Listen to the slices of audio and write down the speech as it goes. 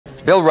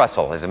Bill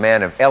Russell is a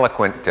man of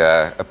eloquent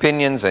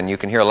opinions, and you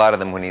can hear a lot of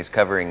them when he's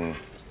covering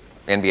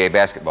NBA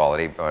basketball on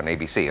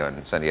ABC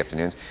on Sunday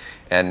afternoons.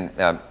 And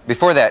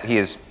before that, he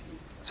is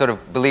sort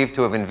of believed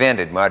to have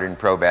invented modern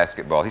pro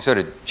basketball. He sort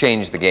of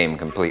changed the game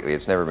completely.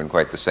 It's never been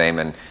quite the same.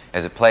 And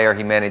as a player,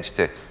 he managed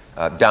to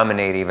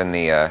dominate even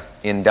the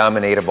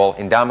indomitable,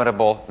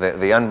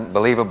 the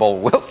unbelievable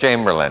Wilt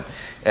Chamberlain.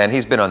 And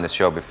he's been on this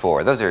show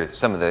before. Those are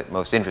some of the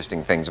most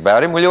interesting things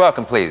about him. Will you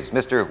welcome, please,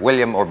 Mr.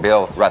 William or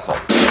Bill Russell?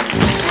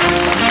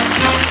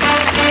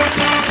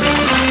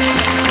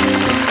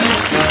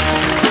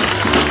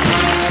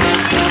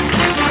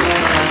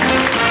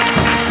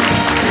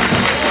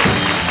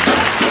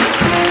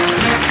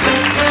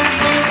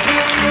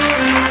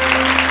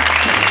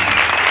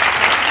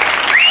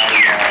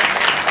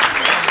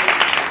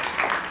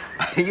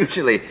 I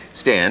usually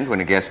stand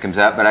when a guest comes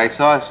out, but I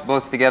saw us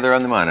both together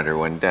on the monitor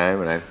one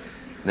time, and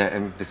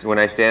when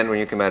I stand, when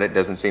you come out, it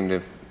doesn't seem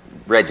to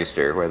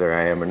register whether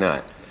I am or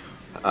not.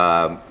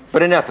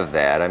 But enough of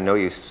that. I know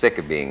you're sick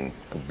of being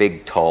a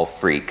big, tall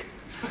freak.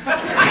 No,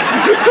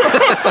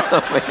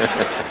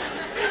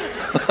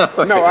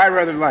 I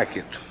rather like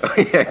it. Oh,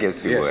 yeah, I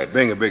guess you would.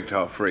 Being a big,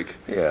 tall freak.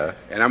 Yeah.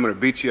 And I'm going to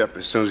beat you up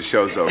as soon as the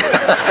show's over.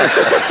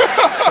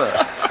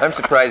 I'm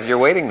surprised you're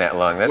waiting that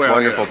long. That's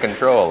wonderful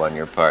control on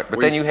your part. But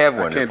then you have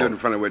wonderful. I can't do it in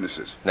front of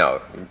witnesses.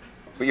 No,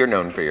 but you're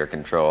known for your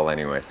control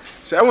anyway.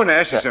 See, I want to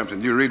ask you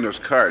something. You're reading those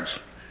cards.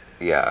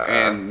 Yeah.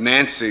 And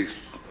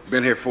Nancy's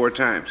been here 4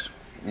 times.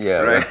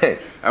 Yeah, right.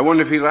 I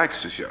wonder if he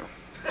likes the show.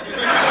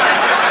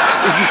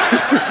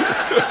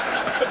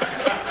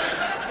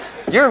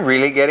 You're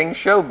really getting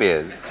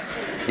showbiz.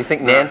 You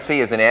think Nancy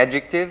is an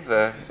adjective?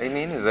 I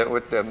mean, is that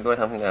what?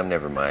 Well,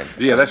 never mind.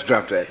 Yeah, let's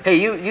drop that. Hey,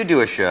 you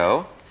do a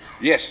show.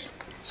 Yes.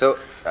 So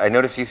I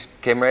noticed you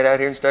came right out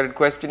here and started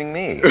questioning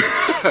me.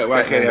 Well,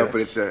 I can't help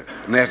it. It's a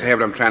nasty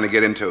habit I'm trying to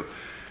get into.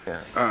 Yeah.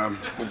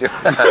 You do.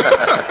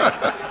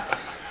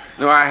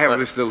 No, I have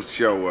this little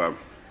show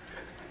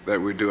that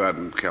we do out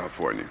in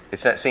California.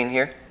 It's not seen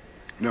here?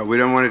 No, we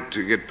don't want it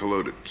to get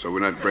polluted, so we're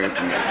not bringing it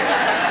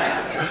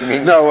to you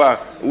mean? No,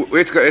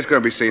 it's going to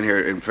be seen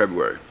here in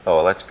February. Oh,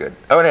 well, that's good.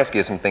 I want to ask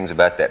you some things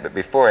about that, but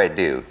before I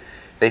do,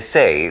 they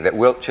say that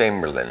Wilt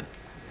Chamberlain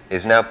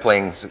is now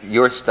playing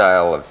your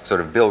style of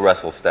sort of Bill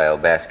Russell style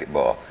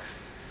basketball.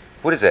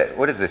 What is that?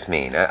 What does this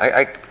mean?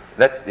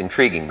 That's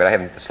intriguing, but I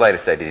haven't the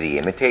slightest idea. Did he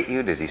imitate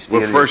you? Does he steal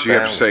your style? Well, first you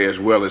have to say as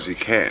well as he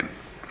can.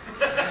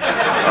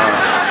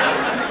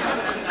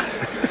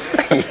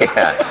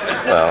 Yeah,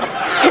 well.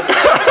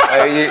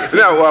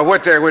 No,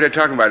 what they're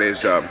talking about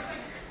is the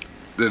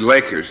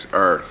Lakers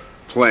are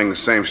playing the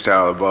same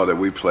style of ball that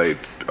we played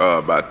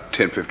about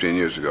 10, 15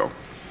 years ago.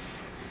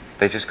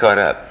 They just caught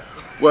up.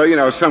 Well, you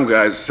know, some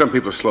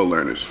people are slow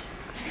learners.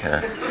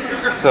 Yeah.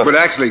 So, but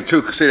actually,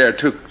 there are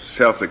 2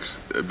 Celtics,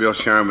 Bill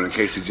Sharman and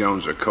Casey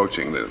Jones, are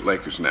coaching the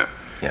Lakers now.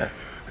 Yeah.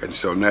 And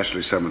so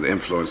naturally, some of the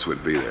influence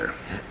would be there.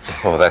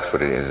 Oh, that's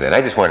what it is then.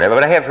 I just wondered,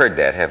 but I have heard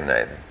that, haven't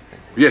I?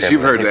 Yes,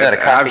 you've heard that.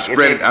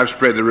 Not I've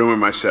spread the rumor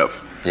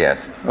myself.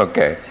 Yes.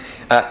 Okay.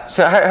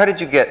 So how did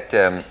you get?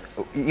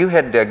 You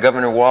had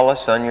Governor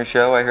Wallace on your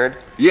show, I heard.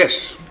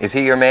 Yes. Is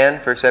he your man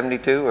for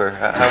 '72, or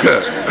how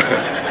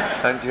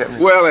did you happen?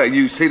 Well,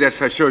 you see, that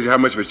shows you how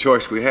much of a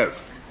choice we have.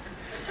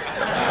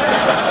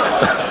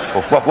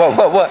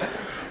 What?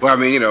 Well, I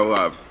mean, you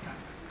know,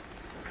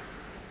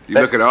 you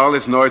look at all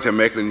this noise I'm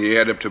making, and you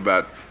add up to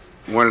about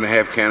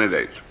 1.5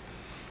 candidates.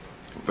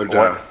 But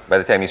by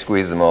the time you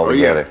squeeze them all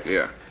together.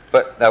 Yeah.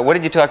 But what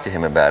did you talk to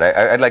him about?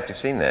 I'd like to have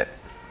seen that.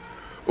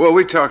 Well,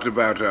 we talked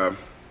about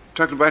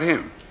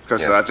him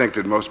because I think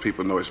that most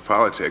people know his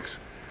politics.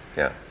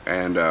 Yeah.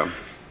 And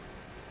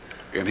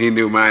he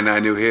knew mine, I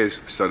knew his,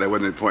 so there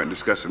wasn't any point in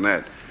discussing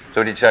that.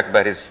 So did you talk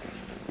about his?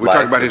 We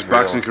talked about his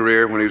boxing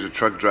career when he was a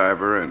truck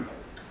driver, and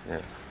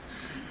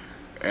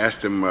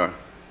asked him. I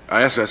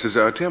asked him. I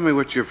said, "Tell me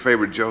what your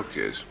favorite joke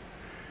is."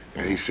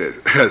 And he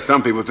said,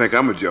 "Some people think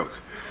I'm a joke."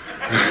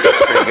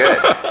 Pretty good.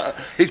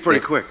 He's pretty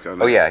quick on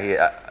that. Oh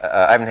yeah,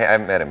 I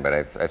haven't met him, but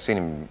I've seen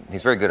him.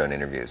 He's very good on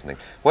interviews and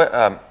things. What?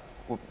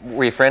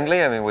 Were you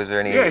friendly? I mean, was there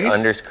any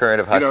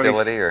undercurrent of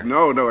hostility or?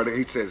 No.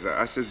 He says,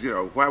 I says, you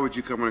know, why would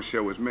you come on a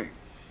show with me?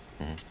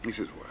 Mm-hmm. He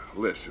says, well,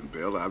 listen,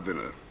 Bill, I've been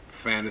a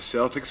fan of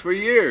Celtics for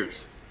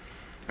years.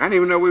 I didn't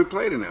even know we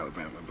played in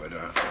Alabama, but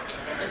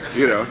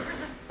you know,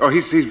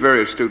 he's a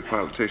very astute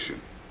politician,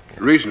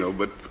 regional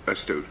but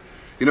astute.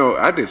 You know,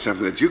 I did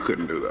something that you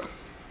couldn't do though.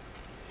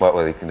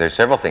 Well, there's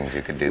several things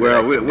you could do.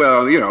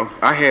 Well, you know,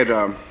 I had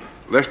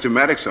Lester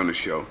Maddox on the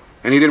show,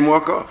 and he didn't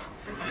walk off.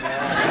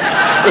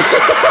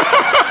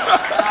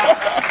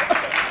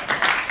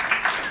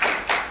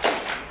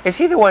 Is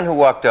he the one who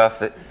walked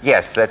off?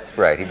 Yes, that's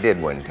right. He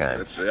did one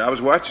time. I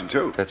was watching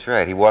too. That's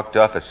right. He walked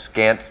off a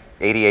scant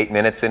 88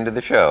 minutes into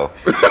the show,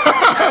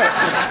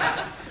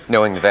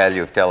 knowing the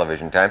value of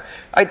television time.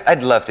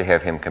 I'd love to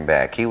have him come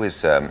back. He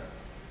was.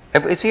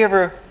 Is he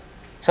ever?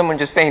 Someone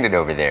just fainted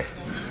over there.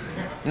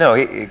 No,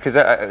 because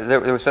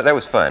that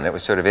was fun. It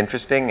was sort of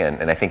interesting,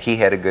 and I think he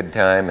had a good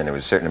time, and there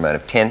was a certain amount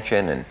of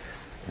tension, and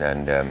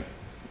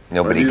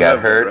Nobody Well, got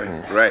loved that, hurt. right?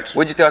 And Right.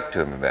 What'd you talk to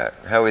him about?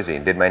 How is he?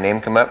 Did my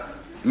name come up?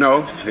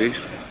 No, he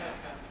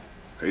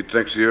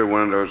thinks you're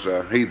one of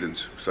those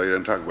heathens, so he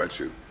doesn't talk about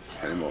you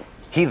anymore.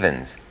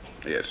 Heathens.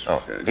 Yes.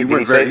 Oh, He did went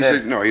he say that?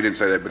 said, no, he didn't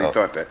say that, but he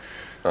thought that.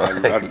 Oh, I'll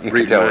you can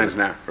read tell minds him.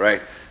 now, right?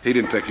 He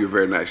didn't think you were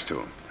very nice to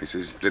him. He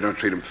says they don't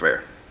treat him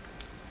fair.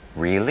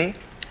 Really?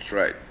 That's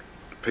right.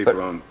 People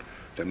But- on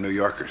them New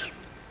Yorkers.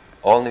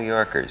 All New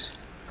Yorkers.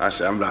 I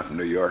said, I'm not from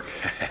New York.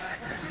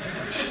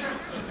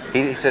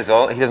 He says he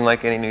doesn't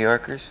like any New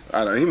Yorkers?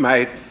 I don't know, he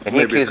might. And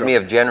he maybe a accused me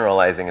couple. of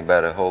generalizing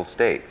about a whole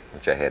state,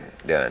 which I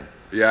hadn't done.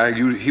 Yeah,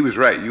 he was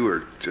right. You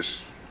were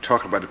just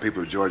talking about the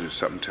people of Georgia as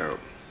something terrible.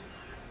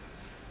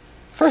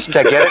 First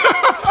I get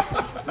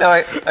it.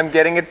 No, I'm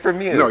getting it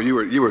from you. No, you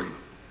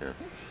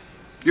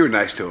were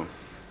nice to him,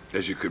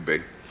 as you could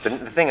be. The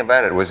thing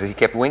about it was that he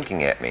kept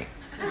winking at me.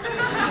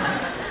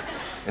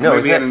 No,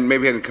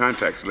 maybe he had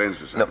contacts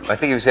lenses. Or no, something. I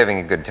think he was having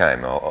a good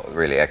time,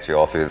 really, actually,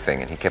 all through the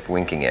thing, and he kept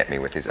winking at me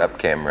with his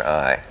up-camera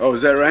eye. Oh,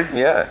 is that right?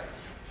 Yeah.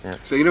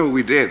 So you know what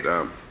we did?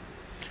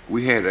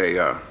 We had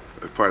a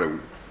part of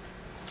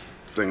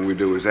thing we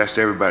do is ask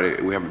everybody.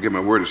 We have to give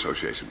them a word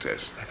association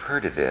test. I've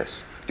heard of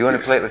this. Do you want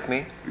to play it with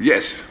me?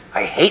 Yes.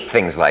 I hate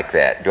things like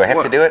that. Do I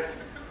have to do it?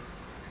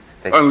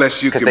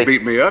 Unless you 'cause can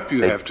beat me up,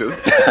 you have to.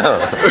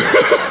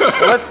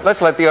 Well,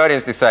 let's let the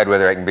audience decide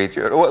whether I can beat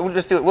you. We'll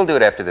just do it. We'll do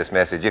it after this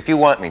message, if you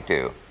want me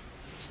to.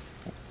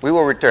 We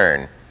will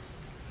return.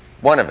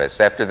 One of us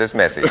after this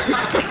message.